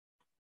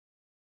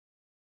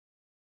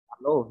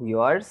Hello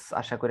viewers,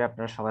 আশা করি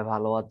আপনারা সবাই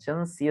ভালো আছেন।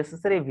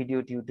 সিএসএস এর এই ভিডিও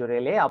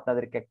টিউটোরিয়ালে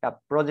আপনাদেরকে একটা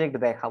প্রজেক্ট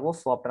দেখাবো।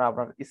 সো আপনারা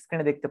আপনার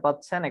স্ক্রিনে দেখতে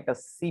পাচ্ছেন একটা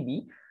সিবি।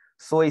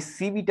 সো এই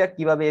সিবিটা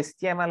কিভাবে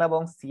এইচটিএমএল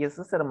এবং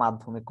সিএসএস এর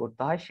মাধ্যমে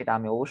করতে হয় সেটা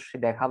আমি অবশ্যই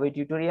দেখাবো এই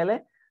টিউটোরিয়ালে।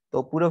 তো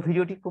পুরো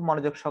ভিডিওটি খুব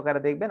মনোযোগ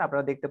সহকারে দেখবেন।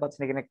 আপনারা দেখতে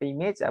পাচ্ছেন এখানে একটা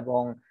ইমেজ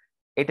এবং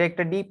এটা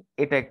একটা ডিপ,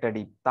 এটা একটা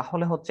ডিপ,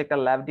 তাহলে হচ্ছে একটা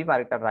লেফট ডিপ আর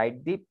একটা রাইট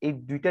ডিপ। এই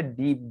দুইটা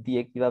ডিপ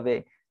দিয়ে কিভাবে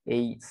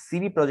এই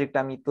সিবি প্রজেক্ট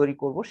আমি তৈরি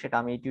করব সেটা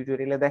আমি এই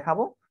টিউটোরিয়ালে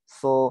দেখাবো।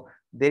 সো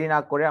দেরি না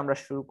করে আমরা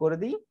শুরু করে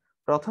দিই।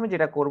 প্রথমে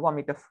যেটা করব, আমি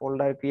একটা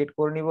ফোল্ডার ক্রিয়েট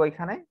করে নিব।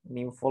 এখানে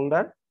new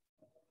folder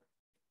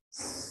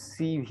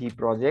CV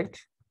project.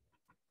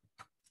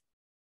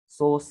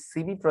 So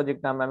CV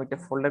project নামে আমি একটা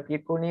ফোল্ডার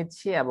ক্রিয়েট করে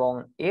নিয়েছি এবং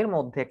এর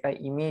মধ্যে একটা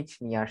ইমেজ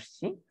নিয়ে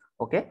আসছি।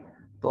 ওকে,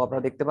 তো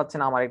আপনারা দেখতে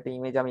পাচ্ছেন আমার একটা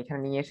ইমেজ আমি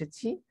এখানে নিয়ে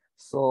এসেছি।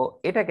 সো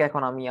এটাকে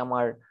এখন আমি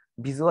আমার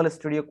ভিজুয়াল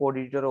স্টুডিও কোড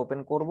এডিটরে ওপেন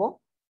করব।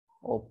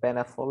 ওপেন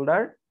এ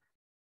ফোল্ডার,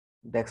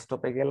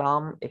 ডেস্কটপে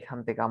গেলাম, এখান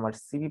থেকে আমার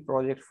সিভি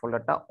প্রজেক্ট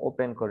ফোল্ডারটা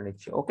ওপেন করে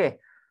নিচ্ছি। ওকে,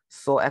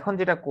 সো এখন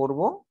যেটা করব,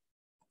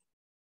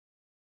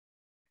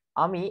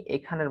 আমি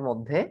এখানের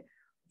মধ্যে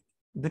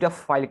দুটা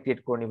ফাইল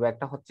ক্রিয়েট করে নিব।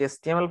 একটা হচ্ছে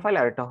HTML ফাইল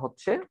আর এটা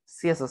হচ্ছে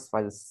CSS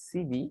ফাইল।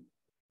 সিবি,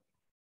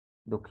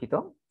 দুঃখিত,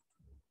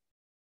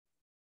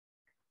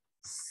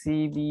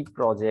 সিবি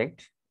প্রজেক্ট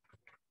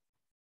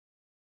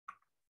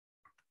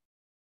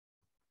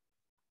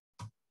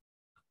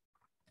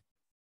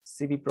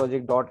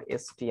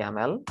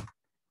cbproject.html।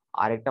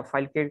 আর একটা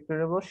ফাইল ক্রিয়েট করে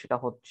নেব, সেটা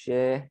হচ্ছে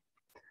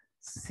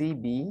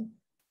সিবি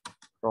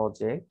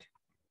প্রজেক্ট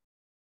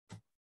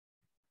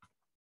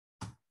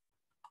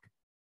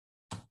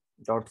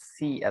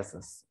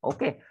 .css।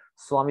 ওকে,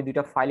 সো আমি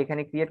দুইটা ফাইল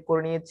এখানে ক্রিয়েট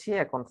করে নিয়েছি।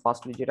 এখন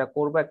ফার্স্টলি যেটা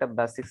করব, একটা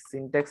বেসিক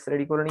সিনট্যাক্স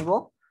রেডি করে নিব।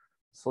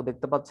 সো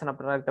দেখতে পাচ্ছেন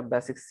আপনারা একটা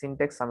বেসিক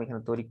সিনট্যাক্স আমি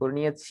এখানে তৈরি করে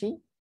নিয়েছি।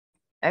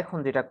 এখন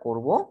যেটা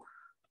করব,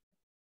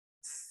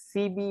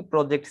 সিবি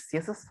প্রজেক্ট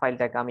সিএসএস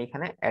ফাইলটাকে আমি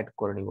এখানে অ্যাড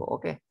করে নিব।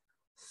 ওকে,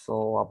 সো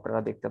আপনারা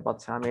দেখতে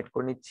পাচ্ছেন আমি অ্যাড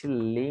করে নিচ্ছি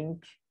লিংক।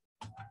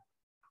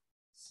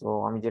 সো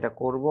আমি যেটা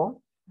করব,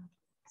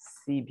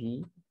 সিভি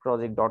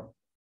প্রজেক্ট ডট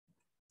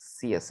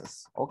সিএসএস।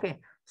 ওকে,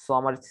 সো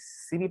আমার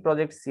সিভি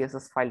প্রজেক্ট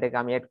সিএসএস ফাইলটাকে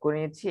আমি অ্যাড করে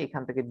নিয়েছি।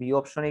 এখান থেকে ভিউ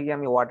অপশনে গিয়ে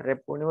আমি ওয়াটার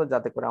র্যাপ করে নিব,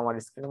 যাতে করে আমার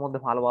স্ক্রিনের মধ্যে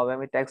ভালোভাবে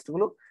আমি টেক্সট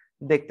গুলো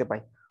দেখতে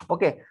পাই।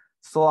 ওকে,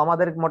 সো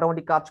আমাদের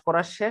মোটামুটি কাজ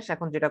করা শেষ।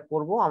 এখন যেটা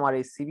করব, আমার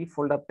এই সিভি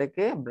ফোল্ডার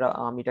থেকে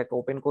আমি এটাকে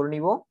ওপেন করে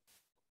নিব।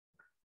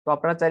 তো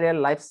আপনারা চাইলে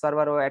লাইভ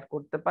সার্ভারও অ্যাড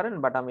করতে পারেন,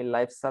 বাট আমি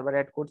লাইভ সার্ভার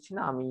অ্যাড করছি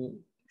না, আমি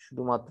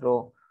শুধুমাত্র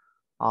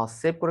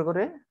সেভ করে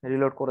করে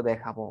রিলোড করে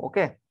দেখাবো।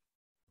 ওকে,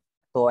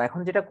 তো এখন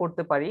যেটা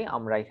করতে পারি,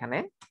 আমরা এখানে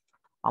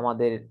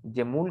আমাদের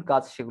যে মূল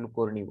কাজ সেগুলো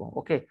করে নিব।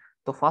 ওকে,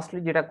 তো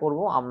ফার্স্টলি যেটা করব,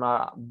 আমরা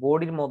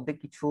বডির মধ্যে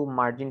কিছু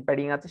মার্জিন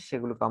প্যাডিং আছে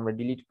সেগুলোকে আমরা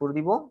ডিলিট করে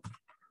দিব।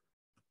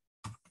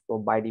 তো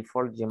বাই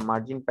ডিফল্ট যে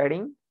মার্জিন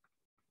প্যাডিং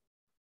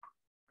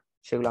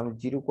সেগুলো আমি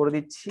 0 করে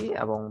দিচ্ছি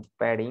এবং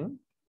প্যাডিং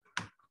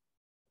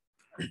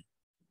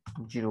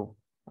 0।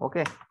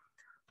 ওকে,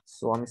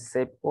 সো আমি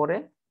সেভ করে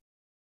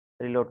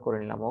রিলোড করে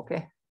নিলাম। ওকে,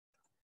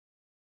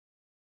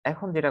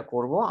 এখন যেটা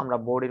করব, আমরা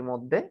বডির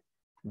মধ্যে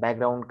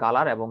ব্যাকগ্রাউন্ড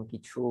কালার এবং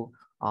কিছু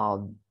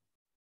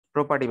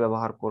প্রপার্টি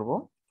ব্যবহার করব।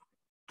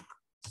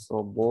 সো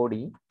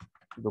বডি,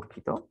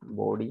 দুঃখিত,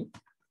 বডি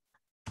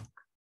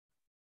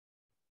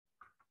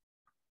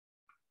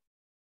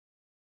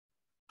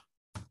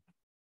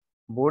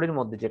বডির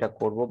মধ্যে যেটা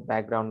করব,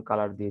 ব্যাকগ্রাউন্ড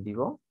কালার দিয়ে দিব।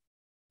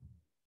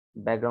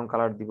 ব্যাকগ্রাউন্ড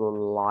কালার দিব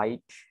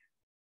লাইট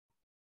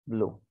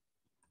ব্লু।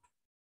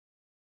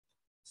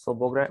 সো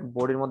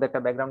বডির মধ্যে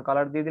একটা ব্যাকগ্রাউন্ড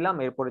কালার দিয়ে দিলাম।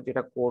 এরপরে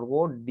যেটা করব,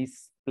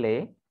 ডিসপ্লে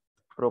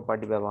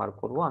প্রপার্টি ব্যবহার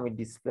করব। আমি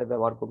ডিসপ্লে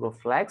ব্যবহার করব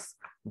ফ্ল্যাক্স,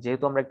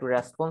 যেহেতু আমরা একটু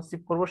রেসপন্সিভ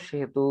করব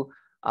সেহেতু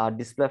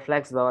ডিসপ্লে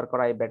ফ্ল্যাক্স ব্যবহার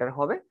করাই বেটার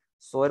হবে।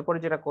 সো এরপরে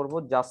যেটা করব,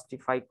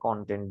 জাস্টিফাই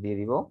কন্টেন্ট দিয়ে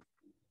দিব।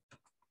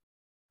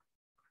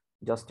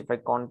 জাস্টিফাই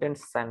কন্টেন্ট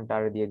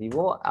সেন্টার দিয়ে দিব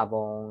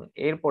এবং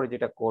এরপরে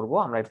যেটা করব,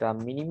 আমরা একটা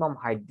মিনিমাম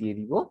হাইট দিয়ে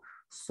দিব।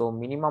 সো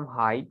মিনিমাম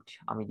হাইট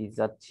আমি দিয়ে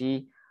যাচ্ছি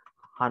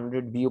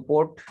 100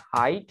 viewport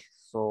height.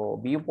 So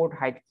viewport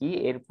height কি,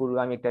 এর পূর্বে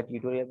আমি একটা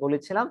টিউটোরিয়াল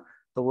বলেছিলাম,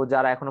 তবু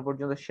যারা এখনো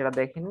পর্যন্ত সেটা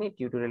দেখেননি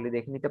টিউটোরিয়ালটি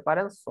দেখে নিতে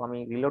পারেন। সো আমি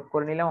রিলোড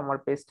করে নিলাম আমার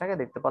পেজটাকে,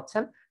 দেখতে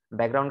পাচ্ছেন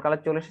ব্যাকগ্রাউন্ড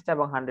কালার চলে এসেছে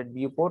এবং 100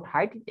 ভিউপোর্ট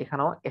হাইট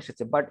এখানেও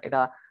এসেছে, বাট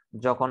এটা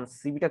যখন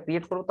সিভিটা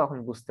ক্রিয়েট করবো তখন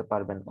বুঝতে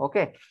পারবেন।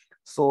 ওকে,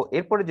 সো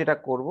এরপরে যেটা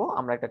করব,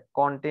 আমরা একটা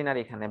কন্টেইনার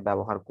এখানে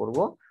ব্যবহার করব।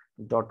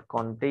 ডট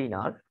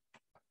কন্টেইনার,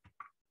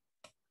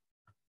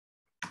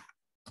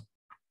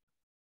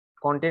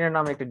 কন্টেইনার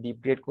নামে একটা ডিপ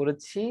ক্রিয়েট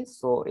করেছি।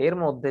 সো এর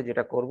মধ্যে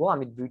যেটা করব,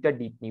 আমি দুইটা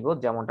ডিপ নিব,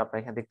 যেমনটা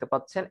আপনারা এখানে দেখতে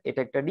পাচ্ছেন, এটা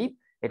একটা ডিপ,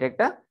 এটা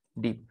একটা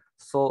ডিপ।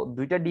 সো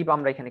দুইটা ডিপ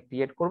আমরা এখানে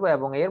ক্রিয়েট করব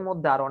এবং এর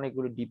মধ্যে আরো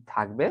অনেকগুলো ডিপ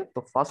থাকবে। তো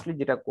ফার্স্টলি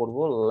যেটা করব,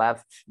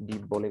 লেফট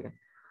ডিপ বলে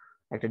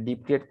একটা ডিপ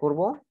ক্রিয়েট করব,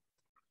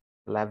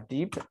 লেফট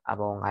ডিপ,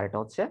 এবং আরেকটা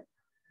হচ্ছে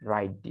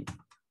রাইট ডিপ।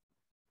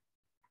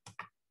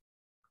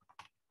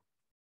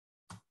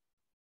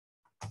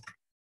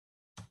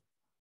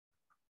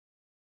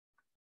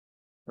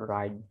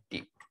 রাইট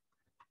ডিপ,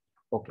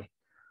 ওকে,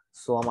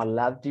 সো আমার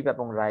লেফট ডিপ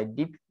এবং রাইট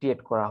ডিপ ক্রিয়েট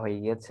করা হয়ে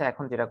গেছে।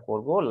 এখন যেটা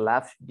করব,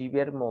 লেফট ডিপ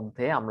এর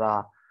মধ্যে আমরা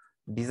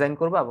ডিজাইন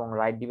করব এবং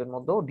রাইট ডিভের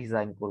মধ্যেও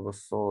ডিজাইন করব।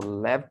 সো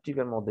লেফট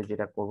ডিভের মধ্যে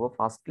যেটা করব,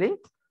 ফার্স্টলি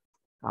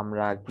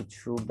আমরা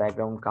কিছু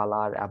ব্যাকগ্রাউন্ড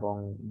কালার এবং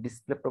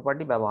ডিসপ্লে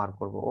প্রপার্টি ব্যবহার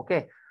করব। ওকে,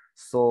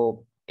 সো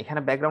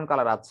এখানে ব্যাকগ্রাউন্ড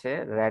কালার আছে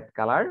red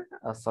colour,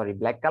 sorry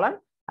black colour,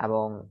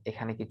 এবং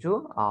এখানে কিছু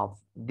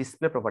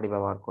ডিসপ্লে প্রপার্টি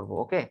ব্যবহার করব।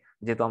 ওকে,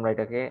 যেহেতু আমরা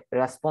এটাকে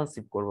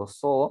রেসপন্সিভ করব।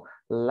 সো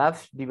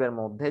লেফট ডিভের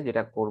মধ্যে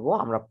যেটা করব,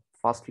 আমরা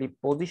ফার্স্টলি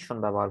পজিশন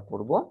ব্যবহার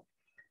করব।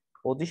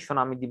 পজিশন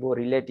আমি দিব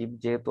রিলেটিভ,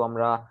 যেহেতু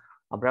আমরা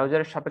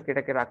ব্রাউজারের সাপেক্ষে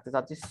এটাকে রাখতে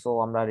চাচ্ছি, সো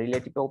আমরা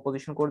রিলেটিভ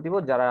পজিশন করে দিব।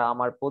 যারা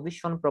আমার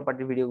পজিশন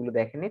প্রপার্টি ভিডিওগুলো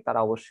দেখেনি তারা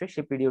অবশ্যই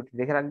সেই ভিডিওটি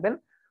দেখে রাখবেন,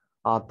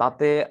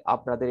 তাতে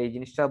আপনাদের এই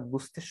জিনিসটা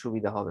বুঝতে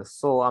সুবিধা হবে।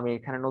 সো আমি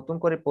এখানে নতুন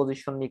করে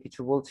পজিশন নিয়ে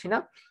কিছু বলছি না।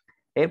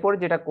 এরপরে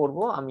যেটা করব,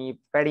 আমি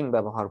প্যাডিং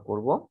ব্যবহার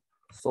করব।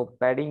 সো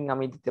প্যাডিং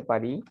আমি দিতে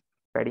পারি,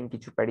 প্যাডিং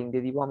কিছু প্যাডিং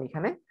দিয়ে দিব আমি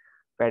এখানে।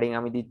 প্যাডিং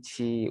আমি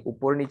দিচ্ছি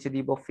উপর নিচে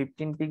দিব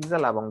 15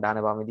 পিক্সেল এবং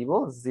ডানে বামে দিব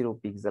 0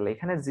 পিক্সেল।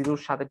 এখানে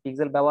 0-র সাথে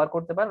পিক্সেল ব্যবহার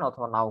করতে পারেন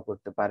অথবা নাও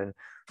করতে পারেন।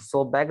 সো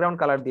ব্যাকগ্রাউন্ড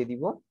কালার দিয়ে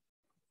দিব,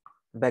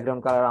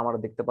 ব্যাকগ্রাউন্ড কালার আমরা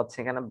দেখতে পাচ্ছি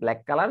এখানে ব্ল্যাক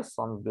কালার। সো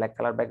আমি ব্ল্যাক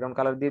কালার ব্যাকগ্রাউন্ড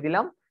কালার দিয়ে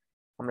দিলাম।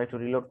 আমরা একটু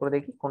রিলোড করে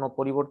দেখি, কোনো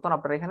পরিবর্তন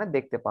আপনারা এখানে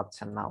দেখতে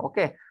পাচ্ছেন না।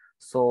 ওকে,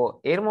 সো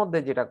এর মধ্যে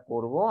যেটা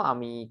করব,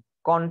 আমি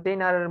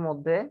কন্টেইনারের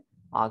মধ্যে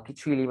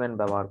কিছু এলিমেন্ট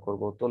ব্যবহার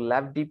করব। তো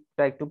ল্যাব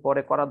ডিপটা একটু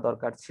পরে করার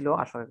দরকার ছিল,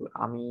 আসলে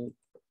আমি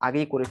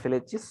আগেই করে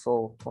ফেলেছি, সো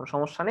কোনো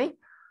সমস্যা নেই।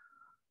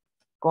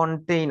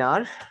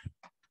 কন্টেইনার,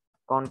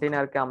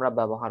 কন্টেইনারকে আমরা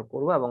ব্যবহার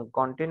করব এবং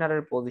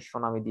কন্টেইনারের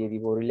পজিশন আমি দিয়ে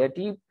দিব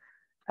রিলেটিভ।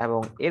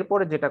 এবং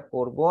এরপরে যেটা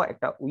করব,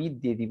 একটা উইথ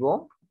দিয়ে দিব,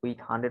 উইথ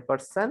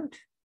 100%।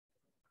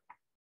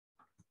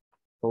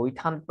 তো উইথ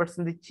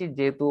 100% দিচ্ছি,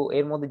 যেহেতু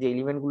এর মধ্যে যে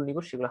এলিমেন্ট গুলো নিব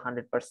সেগুলো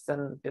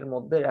 100% এর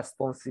মধ্যে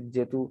রেসপন্সিভ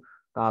যেহেতু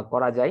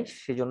করা যায়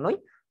সেজন্যই।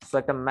 সো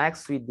একটা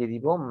ম্যাক্স উইথ দিয়ে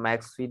দিব,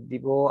 ম্যাক্স উইথ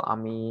দিব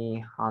আমি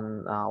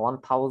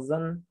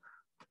 1000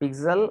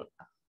 পিক্সেল।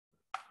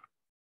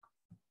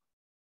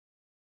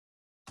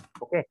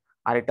 ওকে,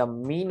 আর এটা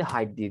মিন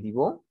হাইট দিয়ে দিব।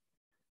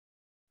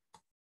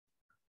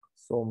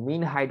 সো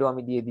মিন হাইটও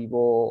আমি দিয়ে দিব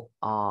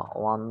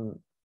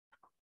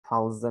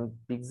 1000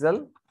 পিক্সেল।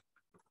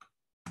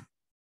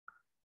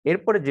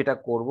 এরপরে যেটা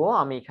করব,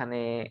 আমি এখানে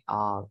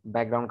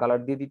ব্যাকগ্রাউন্ড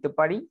কালার দিয়ে দিতে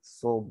পারি।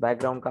 সো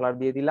ব্যাকগ্রাউন্ড কালার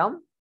দিয়ে দিলাম,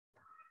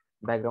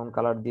 ব্যাকগ্রাউন্ড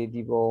কালার দিয়ে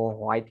দিব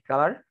হোয়াইট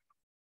কালার।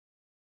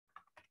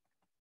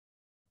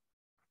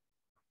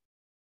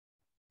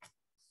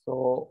 তো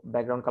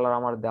ব্যাকগ্রাউন্ড কালার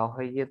আমার দেওয়া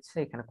হয়ে গিয়েছে।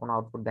 এখানে কোনো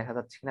আউটপুট দেখা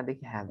যাচ্ছে কিনা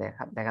দেখি, হ্যাঁ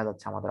দেখা দেখা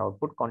যাচ্ছে, আমাদের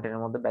আউটপুট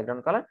কন্টেনারের মধ্যে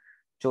ব্যাকগ্রাউন্ড কালার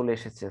চলে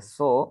এসেছে।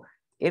 সো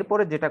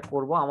এরপরে যেটা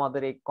করব,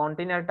 আমাদের এই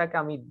কন্টেনারটাকে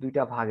আমি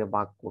দুইটা ভাগে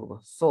ভাগ করব।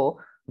 সো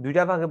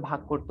দুইটা ভাগে ভাগ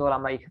করতে হলে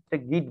আমরা এই ক্ষেত্রে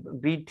গ্রিড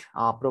গ্রিড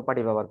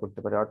প্রপার্টি ব্যবহার করতে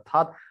পারি,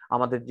 অর্থাৎ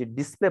আমাদের যে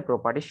ডিসপ্লে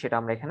প্রপার্টি সেটা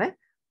আমরা এখানে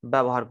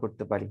ব্যবহার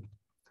করতে পারি।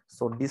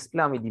 সো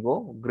ডিসপ্লে আমি দিব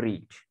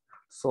গ্রিড।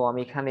 সো আমি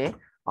এখানে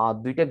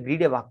দুইটা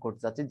গ্রিডে ভাগ করতে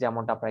চাচ্ছি,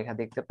 যেমনটা আপনারা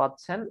এখানে দেখতে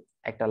পাচ্ছেন,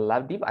 একটা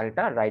লেফট ডিপ আর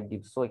একটা রাইট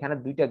ডিপ। সো এখানে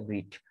দুইটা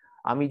গ্রিড,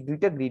 আমি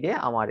দুইটা গ্রিডে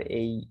আমার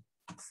এই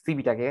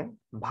সিবিটাকে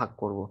ভাগ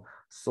করব।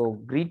 সো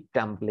গ্রিড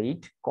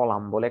টেমপ্লেট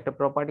কলাম বলে একটা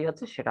প্রপার্টি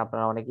আছে, সেটা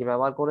আপনারা অনেকেই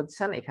ব্যবহার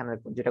করেছেন। এখানে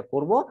যেটা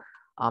করব,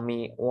 আমি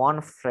 1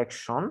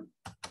 ফ্র্যাকশন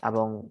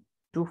এবং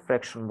 2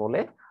 ফ্র্যাকশন বলে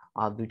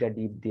দুইটা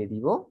ডিপ দিয়ে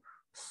দিব।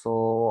 সো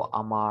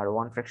আমার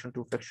 1 ফ্র্যাকশন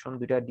 2 ফ্র্যাকশন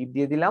দুইটা ডিপ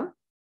দিয়ে দিলাম।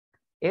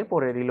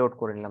 এরপরে রিলোড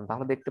করে নিলাম,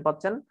 তাহলে দেখতে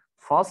পাচ্ছেন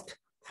ফার্স্ট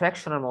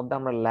ফ্র্যাকশনের মধ্যে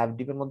আমরা লেফট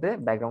ডিপের মধ্যে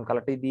ব্যাকগ্রাউন্ড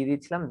কালারটাই দিয়ে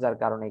দিয়েছিলাম, যার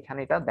কারণে এখানে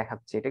এটা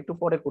দেখাচ্ছে। এটা একটু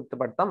পরে করতে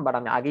পারতাম, বাট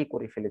আমি আগেই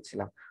করে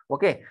ফেলেছিলাম।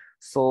 ওকে,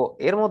 সো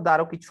এর মধ্যে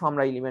আরো কিছু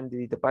আমরা এলিমেন্ট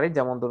দিয়ে দিতে পারি,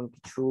 যেমন ধরুন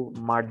কিছু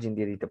মার্জিন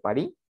দিয়ে দিতে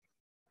পারি।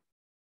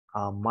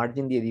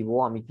 মার্জিন দিয়ে দিব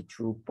আমি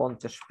কিছু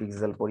 50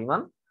 পিক্সেল পরিমাণ।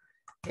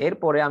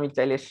 এরপরে আমি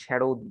চাইলে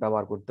শ্যাডো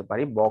ব্যবহার করতে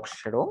পারি, বক্স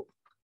শ্যাডো,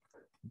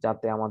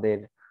 যাতে আমাদের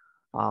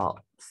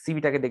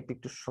সিভিটাকে দেখতে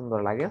একটু সুন্দর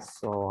লাগে।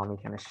 সো আমি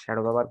এখানে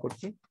শ্যাডো ব্যবহার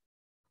করছি।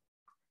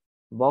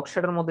 বক্স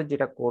শ্যাডোর মধ্যে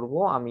যেটা করব,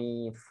 আমি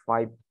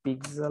 5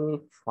 pixel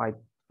 5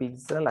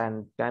 pixel and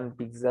 10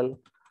 pixel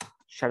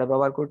shadow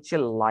ব্যবহার করছি,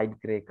 লাইট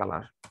গ্রে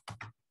কালার।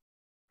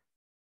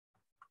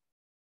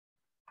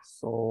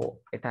 সো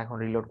এটা এখন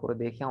রিলোড করে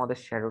দেখি, আমাদের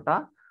শ্যাডোটা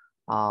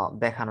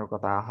দেখানোর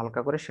কথা,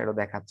 হালকা করে শ্যাডো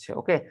দেখাচ্ছে।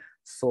 ওকে,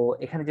 সো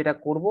এখানে যেটা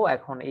করব,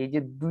 এখন এই যে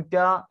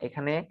দুইটা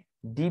এখানে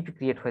ডিপ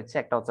ক্রিয়েট হয়েছে,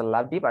 একটা হচ্ছে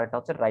লেফট ডিপ আর একটা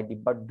হচ্ছে রাইট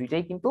ডিপ, বাট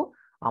দুইটাই কিন্তু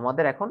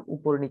আমাদের এখন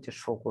উপরে নিচে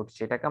শো করছে।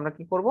 এটাকে আমরা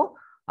কি করব,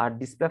 আর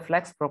ডিসপ্লে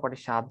ফ্লেক্স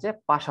প্রপার্টির সাহায্যে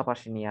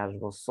পাশাপাশি নিয়ে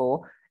আসবো। সো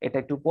এটা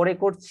একটু পরে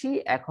করছি।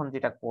 এখন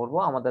যেটা করব,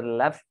 আমাদের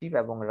লেফট ডিপ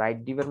এবং রাইট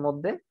ডিপের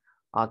মধ্যে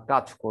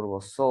কাজ করব।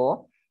 সো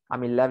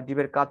আমি লেফট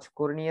ডিপের কাজ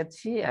করে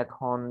নিয়েছি,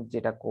 এখন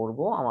যেটা করব,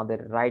 আমাদের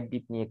রাইট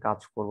ডিপ নিয়ে কাজ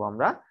করব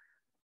আমরা।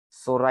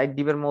 সো রাইট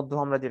ডিপের মধ্যে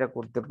আমরা যেটা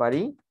করতে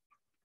পারি,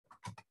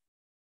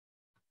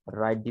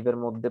 রাইট ডিপের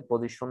মধ্যে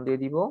পজিশন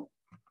দিয়ে দিব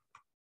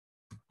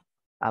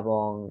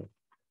এবং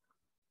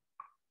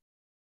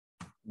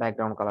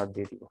ব্যাকগ্রাউন্ড কালার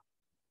দিয়ে দিব।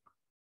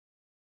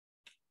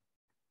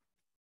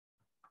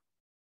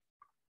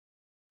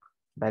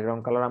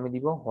 ব্যাকগ্রাউন্ড কালার আমি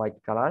দিব হোয়াইট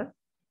কালার,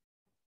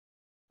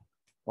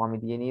 আমি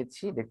দিয়ে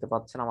নিয়েছি। দেখতে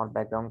পাচ্ছেন আমার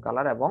ব্যাকগ্রাউন্ড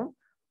কালার, এবং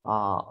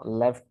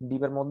লেফট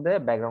ডিপের মধ্যে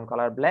ব্যাকগ্রাউন্ড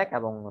কালার ব্ল্যাক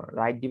এবং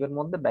রাইট ডিপের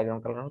মধ্যে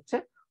ব্যাকগ্রাউন্ড কালার হচ্ছে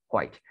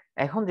হোয়াইট।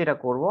 এখন যেটা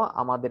করব,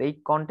 আমাদের এই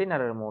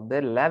কন্টেনারের মধ্যে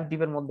লেফট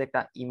ডিপের মধ্যে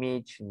একটা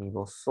ইমেজ নিব।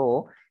 সো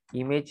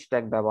ইমেজ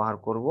ট্যাগ ব্যবহার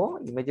করব।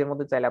 ইমেজের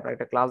মধ্যে চাইলে আপনারা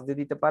একটা ক্লাস দিয়ে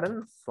দিতে পারেন।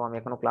 সো আমি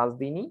এখনো ক্লাস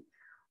দিইনি,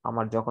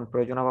 আমার যখন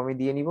প্রয়োজন হবে আমি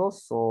দিয়ে নিব।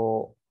 সো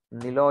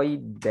নিলয়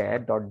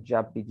ডট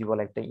জেপিজি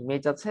বলে একটা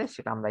ইমেজ আছে,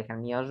 সেটা আমরা এখানে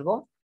নিয়ে আসবো।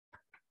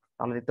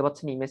 তাহলে দেখতে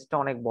পাচ্ছেন ইমেজটা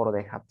অনেক বড়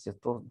দেখাচ্ছে।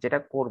 তো যেটা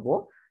করব,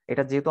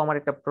 এটা যেহেতু আমার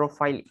একটা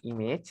প্রোফাইল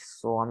ইমেজ,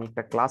 সো আমি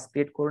একটা ক্লাস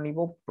ক্রিয়েট করে নিব,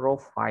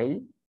 প্রোফাইল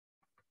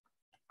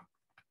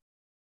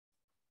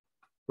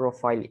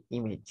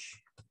ইমেজ।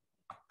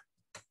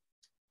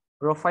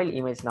 প্রোফাইল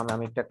ইমেজ নামে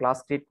আমি একটা ক্লাস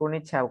ক্রিয়েট করে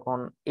নিচ্ছি। এখন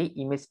এই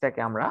ইমেজটাকে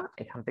আমরা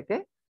এখান থেকে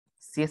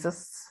সিএসএস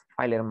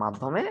ফাইলের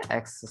মাধ্যমে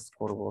অ্যাক্সেস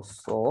করব।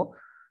 সো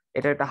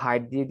এটা একটা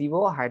হাইট দিয়ে দিব,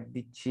 হাইট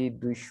দিচ্ছি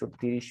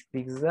 230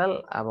 পিক্সেল,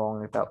 এবং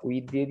এটা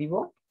উইডথ দিয়ে দিব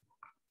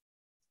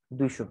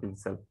 200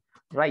 পিক্সেল,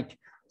 রাইট।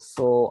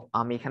 সো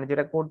আমি এখানে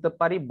যেটা করতে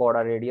পারি,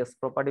 বর্ডার রেডিয়াস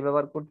প্রপার্টি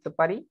ব্যবহার করতে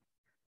পারি।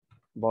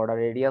 বর্ডার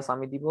রেডিয়াস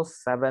আমি দিব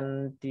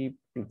 70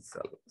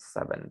 পিক্সেল,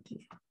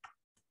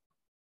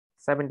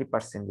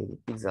 70% দিয়ে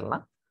দিই, পিক্সেল না।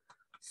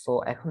 সো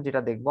এখন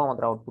যেটা দেখবো,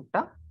 আমাদের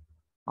আউটপুটটা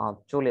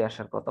চলে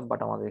আসার কথা, বাট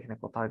আমাদের এখানে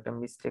কোথাও একটা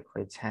মিস্টেক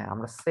হয়েছে। হ্যাঁ,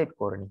 আমরা সেভ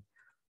করে নিই।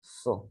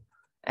 সো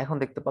এখন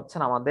দেখতে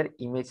পাচ্ছেন আমাদের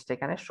ইমেজটা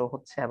এখানে শো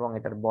হচ্ছে, এবং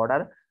এটার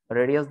বর্ডার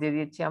রেডিয়াস দিয়ে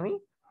দিয়েছি আমি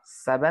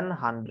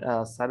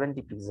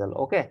 770 পিক্সেল।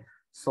 ওকে,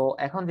 সো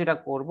এখন যেটা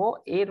করব,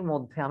 এর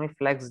মধ্যে আমি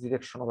ফ্ল্যাক্স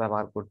ডিরেকশনও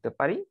ব্যবহার করতে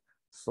পারি।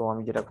 সো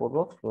আমি যেটা করব,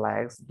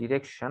 ফ্ল্যাক্স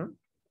ডিরেকশন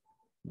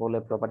বলে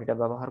প্রপার্টিটা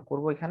ব্যবহার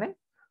করব। এখানে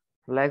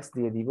ফ্ল্যাক্স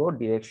দিয়ে দিব,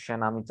 ডিরেকশন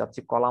আমি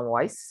চাচ্ছি কলাম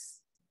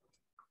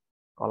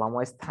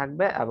ওয়াইজ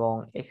থাকবে। এবং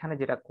এখানে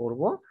যেটা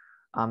করব,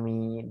 আমি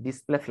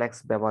ডিসপ্লে ফ্ল্যাক্স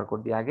ব্যবহার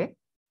করে দিই আগে,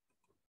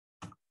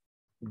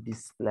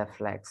 ডিসপ্লে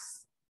ফ্ল্যাক্স।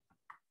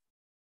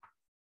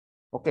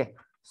 ওকে,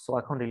 সো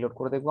এখন রিলোড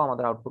করে দেখবো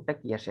আমাদের আউটপুটটা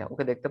কি আসে।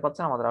 ওকে, দেখতে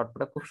পাচ্ছেন আমাদের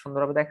আউটপুটটা খুব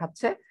সুন্দরভাবে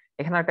দেখাচ্ছে।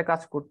 এখানে একটা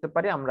কাজ করতে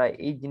পারি, আমরা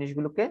এই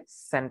জিনিসগুলোকে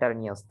সেন্টার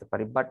নিয়ে আসতে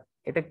পারি, বাট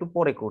এটা একটু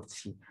পরে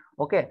করছি।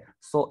 ওকে,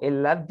 সো এই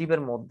লেফট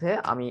ডিপের মধ্যে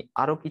আমি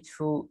আরো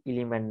কিছু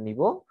এলিমেন্ট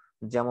নিব,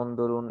 যেমন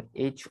ধরুন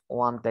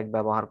H1 ট্যাগ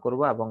ব্যবহার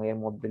করব, এবং এর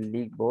মধ্যে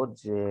লিখবো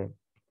যে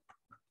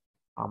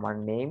আমার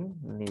নেম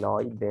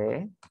নিলয় দে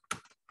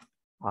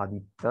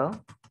আদিত্য।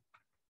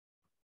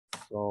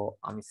 তো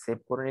আমি সেভ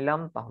করে নিলাম।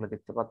 তাহলে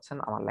দেখতে পাচ্ছেন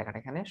আমার লেখাটা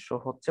এখানে শো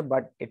হচ্ছে,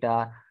 বাট এটা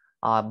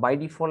by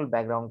default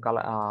background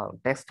colour,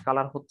 text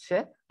colour হচ্ছে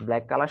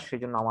ব্ল্যাক কালার,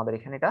 সেজন্য আমাদের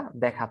এখানে এটা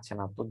দেখাচ্ছে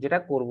না। তো যেটা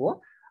করব,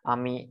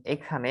 আমি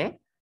এখানে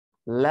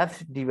লেফট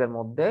ডিপের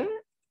মধ্যে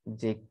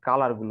যে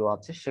কালার গুলো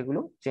আছে সেগুলো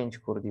চেঞ্জ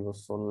করে দিব।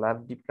 সো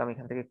লেফট ডিপকে আমি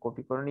এখান থেকে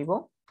কপি করে নিব।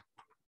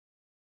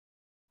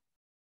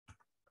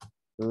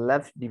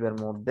 লেফট ডিপের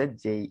মধ্যে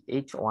যেই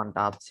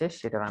H1টা আছে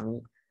সেটার আমি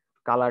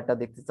কালারটা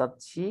দেখতে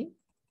চাচ্ছি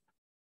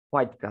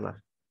হোয়াইট কালার।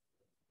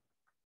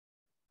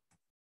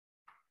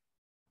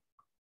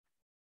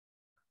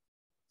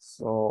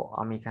 সো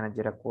আমি এখানে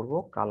যেটা করব,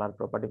 কালার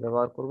প্রপার্টি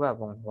ব্যবহার করব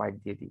এবং হোয়াইট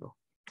দিয়ে দিব।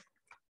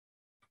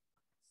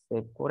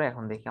 সেভ করে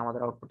এখন দেখি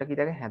আমাদের আউটপুটটা কি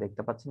দেখে। হ্যাঁ,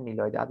 দেখতে পাচ্ছেন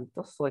নিলয় আদিত্য।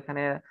 সো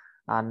এখানে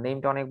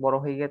নেমটা অনেক বড়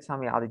হয়ে গেছে,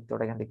 আমি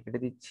আদিত্যটা এখান থেকে কেটে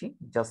দিচ্ছি,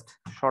 জাস্ট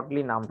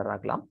শর্টলি নামটা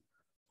রাখলাম।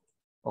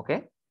 ওকে,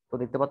 তো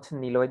দেখতে পাচ্ছেন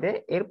নিলয় দে।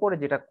 এরপরে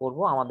যেটা করব,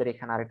 আমাদের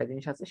এখানে আরেকটা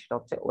জিনিস আছে, সেটা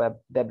হচ্ছে ওয়েব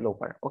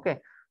ডেভেলপার। ওকে,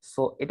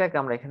 সো এটাকে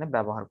আমরা এখানে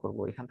ব্যবহার করব।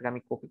 এখান থেকে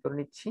আমি কপি করে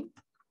নিচ্ছি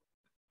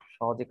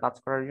সহজে কাজ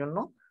করার জন্য।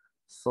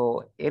 সো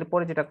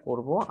এরপরে যেটা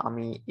করব,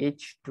 আমি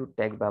H2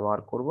 ট্যাগ ব্যবহার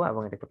করব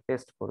এবং এটাকে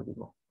পেস্ট করে দিব,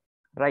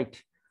 রাইট।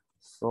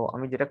 সো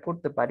আমি যেটা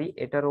করতে পারি,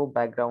 এটারও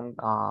ব্যাকগ্রাউন্ড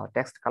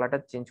টেক্সট কালারটা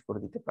চেঞ্জ করে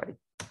দিতে পারি,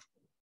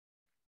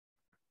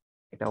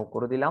 এটাও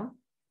করে দিলাম।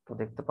 তো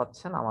দেখতে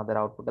পাচ্ছেন আমাদের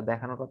আউটপুটটা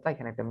দেখানোর কথা,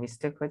 এখানে একটা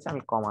মিস্টেক হয়েছে,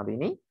 আমি কমা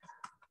দিইনি।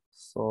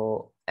 সো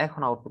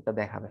এখন আউটপুটটা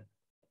দেখাবে।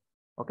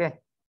 ওকে,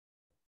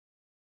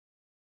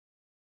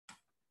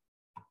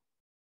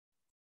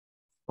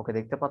 ওকে,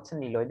 দেখতে পাচ্ছেন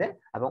নিলয় দে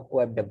এবং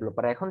ওয়েব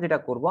ডেভেলপার। এখন যেটা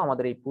করব,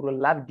 আমাদের এই পুরো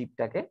ল্যাব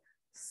ডিপটাকে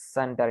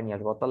সেন্টারে নিয়ে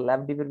আসবো, অর্থাৎ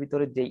ল্যাব ডিপের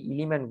ভিতরে যে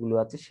এলিমেন্ট গুলো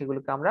আছে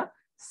সেগুলোকে আমরা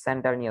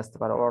সেন্টার নিয়ে আসতে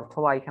পারি।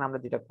 অথবা এখানে আমরা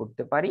যেটা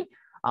করতে পারি,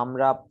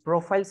 আমরা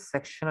প্রোফাইল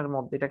সেকশনের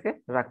মধ্যে এটাকে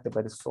রাখতে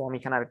পারি। সো আমি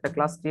এখানে আরেকটা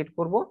ক্লাস ক্রিয়েট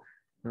করব,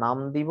 নাম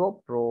দিব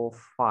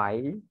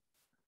প্রোফাইল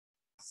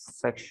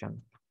সেকশন।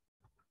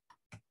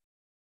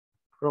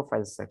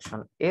 প্রোফাইল সেকশন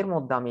এর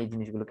মধ্যে আমি এই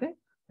জিনিসগুলোকে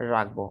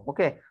রাখবো।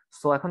 ওকে,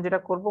 সো এখন যেটা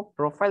করব,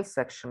 প্রোফাইল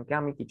সেকশনকে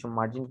আমি কিছু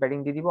মার্জিন প্যাডিং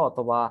দিয়ে দিব,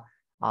 অথবা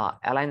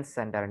অ্যালাইন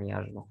সেন্টার নিয়ে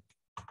আসবো।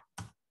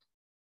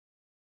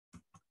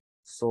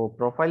 সো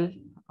প্রোফাইল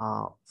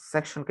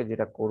সেকশনকে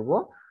যেটা করব,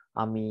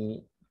 আমি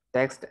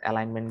টেক্সট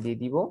অ্যালাইনমেন্ট দিয়ে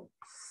দিব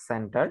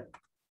সেন্টার।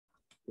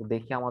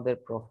 দেখি আমাদের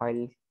প্রোফাইল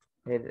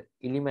এর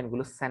এলিমেন্ট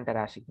গুলো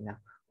সেন্টারে আসে কিনা।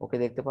 ওকে,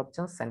 দেখতে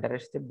পাচ্ছেন সেন্টারে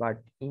এসেছে, বাট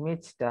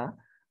ইমেজটা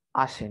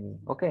আসেনি।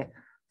 ওকে,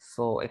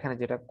 সো এখানে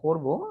যেটা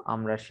করব,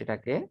 আমরা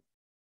সেটাকে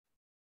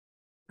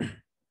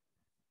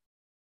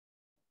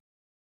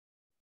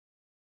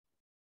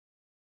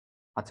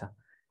আচ্ছা,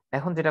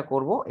 এখন যেটা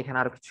করব, এখানে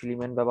আরো কিছু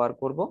এলিমেন্ট ব্যবহার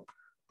করব।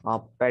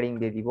 প্যাডিং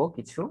দিয়ে দিব,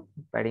 কিছু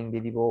প্যাডিং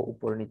দিয়ে দিব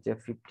উপরে নিচে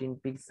 15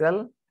 পিক্সেল।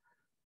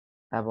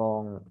 এবং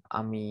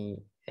আমি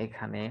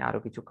এখানে আরো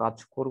কিছু কাজ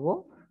করব,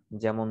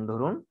 যেমন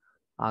ধরুন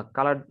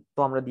কালার তো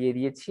আমরা দিয়ে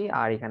দিয়েছি,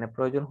 আর এখানে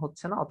প্রয়োজন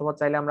হচ্ছে না, অথবা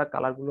চাইলে আমরা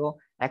কালার গুলো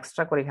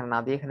এক্সট্রা করে এখানে না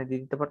দিয়ে এখানে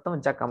দিয়ে দিতে পারতাম।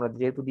 যাক, আমরা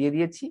যেহেতু দিয়ে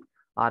দিয়েছি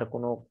আর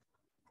কোনো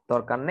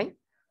দরকার নেই।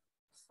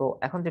 তো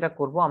এখন যেটা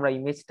করব, আমরা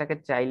ইমেজটাকে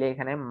চাইলে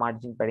এখানে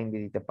মার্জিন প্যাডিং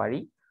দিয়ে দিতে পারি।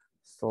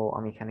 সো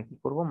আমি এখানে কি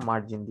করব,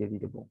 মার্জিন দিয়ে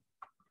দিয়ে দেবো।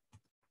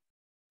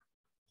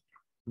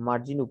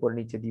 মার্জিন উপর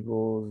নিচে দিব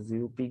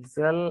 0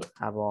 পিক্সেল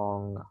এবং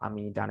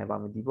আমি ডানে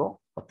বামে দিব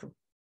কত।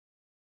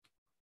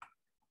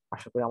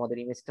 আশা করি আমাদের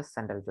ইমেজটা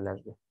সেন্টারে চলে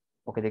আসবে।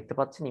 ওকে, দেখতে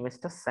পাচ্ছেন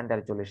ইমেজটা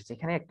সেন্টারে চলে এসেছে।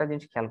 এখানে একটা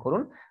জিনিস খেয়াল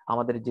করুন,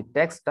 আমাদের যে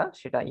টেক্সটটা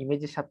সেটা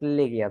ইমেজের সাথে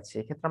লেগে আছে।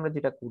 এক্ষেত্রে আমরা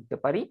যেটা করতে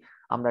পারি,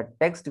 আমরা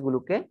টেক্সট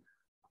গুলোকে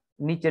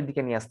নিচের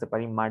দিকে নিয়ে আসতে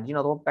পারি মার্জিন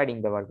অথবা প্যাডিং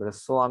ব্যবহার করে।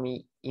 সো আমি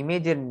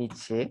ইমেজের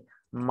নিচে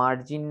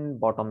মার্জিন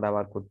বটম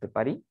ব্যবহার করতে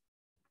পারি।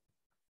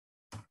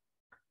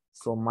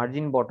 সো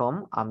মার্জিন বটম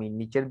আমি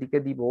নিচের দিকে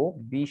দিব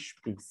 20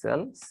 পিক্সেল।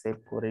 সেভ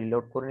করে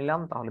রিলোড করে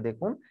নিলাম। তাহলে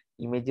দেখুন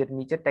ইমেজের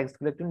নিচে টেক্সট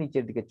গুলো একটু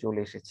নিচের দিকে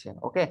চলে এসেছে।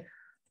 ওকে,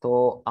 তো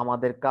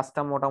আমাদের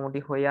কাজটা মোটামুটি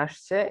হয়ে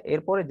আসছে।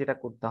 এরপরে যেটা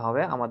করতে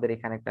হবে, আমাদের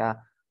এখানে একটা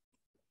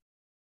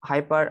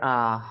হাইপার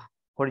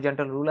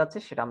হরিজন্টাল রুল আছে,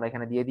 সেটা আমরা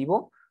এখানে দিয়ে দিব।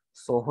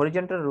 সো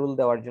হরিজন্টাল রুল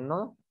দেওয়ার জন্য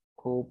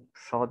খুব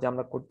সহজে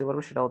আমরা করতে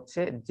পারবো, সেটা হচ্ছে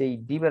যেই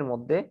ডিভের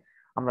মধ্যে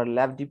আমরা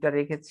লেফট ডিভটা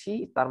রেখেছি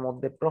তার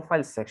মধ্যে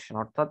প্রোফাইল সেকশন,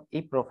 অর্থাৎ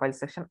এই প্রোফাইল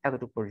সেকশন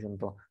এতটুকু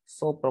পর্যন্ত।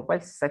 সো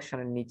প্রোফাইল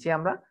সেকশনের নিচে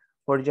আমরা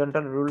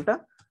হরিজন্টাল রুলটা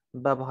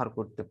ব্যবহার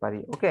করতে পারি।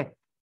 ওকে,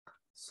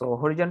 সো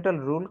হরিজন্টাল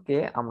রুলকে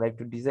আমরা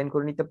একটু ডিজাইন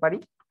করে নিতে পারি।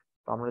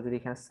 তো আমরা যদি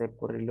এখানে সেভ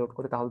করে রিলোড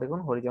করি, তাহলে দেখুন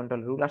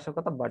হরিজন্টাল রুল আসার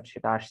কথা, বাট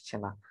সেটা আসছে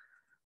না।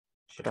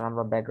 সেটা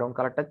আমরা ব্যাকগ্রাউন্ড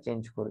কালারটা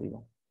চেঞ্জ করে দিব।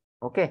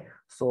 ওকে,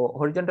 সো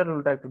হরিজন্টাল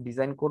রুলটা একটু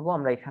ডিজাইন করব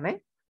আমরা এখানে,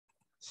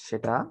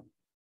 সেটা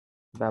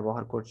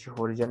ব্যবহার করছি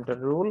হরিজন্টাল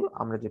রুল।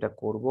 আমরা যেটা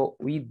করব,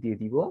 উইথ দিয়ে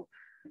দিব।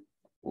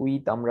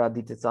 উইথ আমরা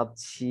দিতে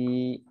চাচ্ছি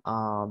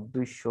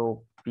 200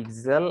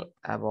 পিক্সেল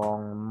এবং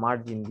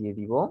মার্জিন দিয়ে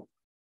দিব।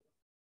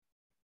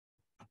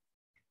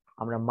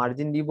 আমরা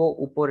মার্জিন দিব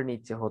উপরে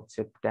নিচে হচ্ছে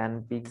 10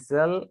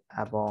 পিক্সেল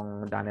এবং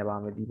ডানে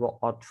বামে দিব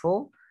 18।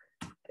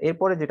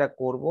 এরপরে যেটা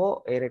করব,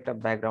 এর একটা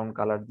ব্যাকগ্রাউন্ড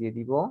কালার দিয়ে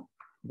দিব।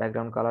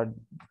 ব্যাকগ্রাউন্ড কালার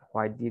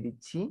হোয়াইট দিয়ে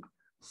দিচ্ছি।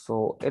 সো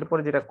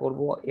এরপরে যেটা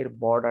করব, এর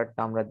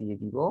বর্ডারটা আমরা দিয়ে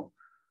দিব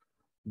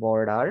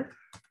border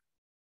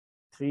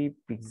 3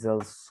 pixel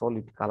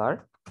solid colour.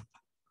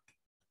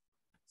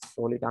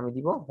 Solid আমি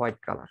দিব হোয়াইট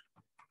কালার।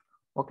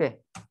 ওকে,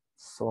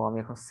 সো আমি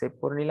এখন সেভ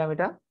করে নিলাম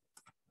এটা।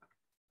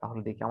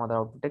 তাহলে দেখি আমাদের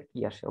আউটপুটে কি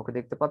আসে। ওকে,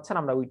 দেখতে পাচ্ছেন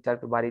আমরা উইডথটা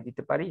একটু বাড়িয়ে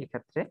দিতে পারি।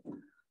 এক্ষেত্রে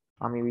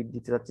আমি উইডথ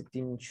দিতে যাচ্ছি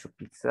 300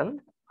 পিক্সেল।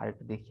 আর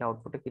একটু দেখি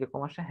আউটপুটে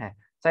কিরকম আসে। হ্যাঁ,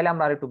 চাইলে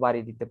আমরা আর একটু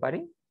বাড়িয়ে দিতে পারি।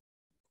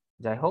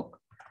 যাই হোক,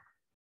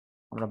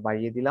 আমরা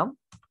বাড়িয়ে দিলাম।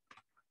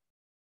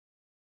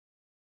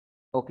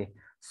 ওকে,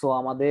 সো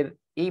আমাদের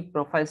এই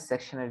প্রোফাইল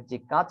সেকশনের যে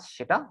কাজ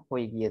সেটা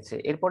হয়ে গিয়েছে।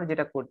 এরপরে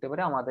যেটা করতে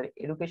পারি, আমাদের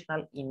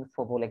এডুকেশনাল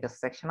ইনফো বলে একটা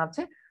সেকশন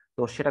আছে,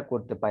 তো সেটা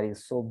করতে পারি।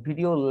 সো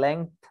ভিডিও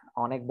লেংথ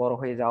অনেক বড়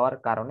হয়ে যাওয়ার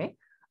কারণে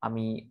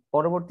আমি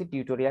পরবর্তী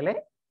টিউটোরিয়ালে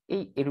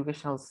এই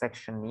এডুকেশনাল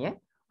সেকশন নিয়ে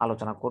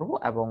আলোচনা করব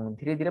এবং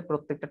ধীরে ধীরে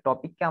প্রত্যেকটা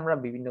টপিককে আমরা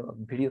বিভিন্ন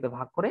ভিডিওতে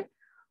ভাগ করে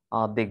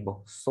দেখব।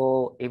 সো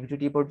এই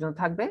ভিডিওটি এই পর্যন্ত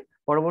থাকবে।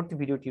 পরবর্তী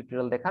ভিডিও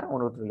টিউটোরিয়াল দেখার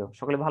অনুরোধ রইল।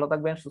 সকলে ভালো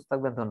থাকবেন, সুস্থ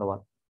থাকবেন, ধন্যবাদ।